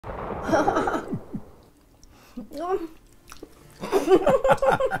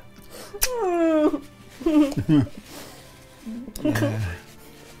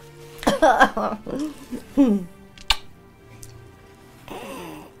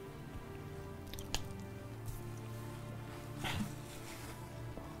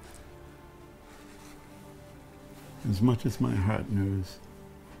As much as my heart knows,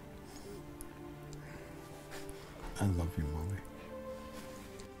 I love you, Molly.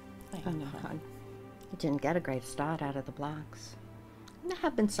 I know, hon. You didn't get a great start out of the blocks. There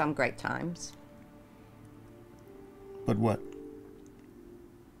have been some great times. But what?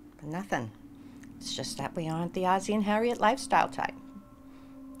 But nothing. It's just that we aren't the Ozzie and Harriet lifestyle type.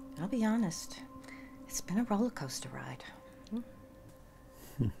 I'll be honest. It's been a roller coaster ride.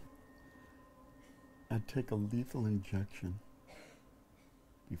 I'd take a lethal injection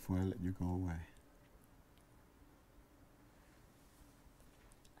before I let you go away.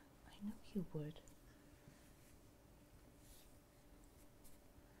 I know you would.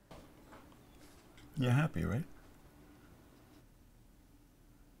 You're happy, right?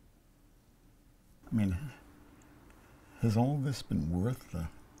 I mean, has all this been worth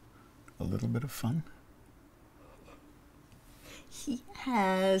a little bit of fun? He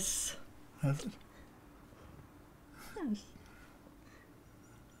has. Has it? Yes.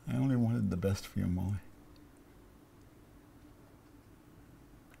 I only wanted the best for you, Molly.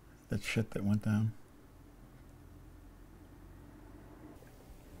 That shit that went down.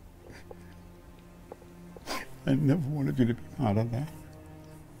 I never wanted you to be part of that.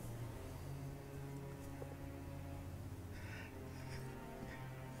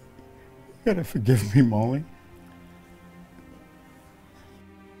 You gotta forgive me, Molly.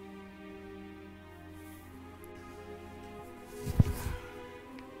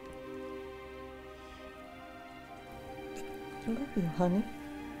 I love you, honey.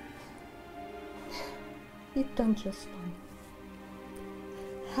 You've done just fine.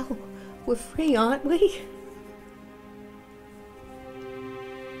 Hell, we're free, aren't we?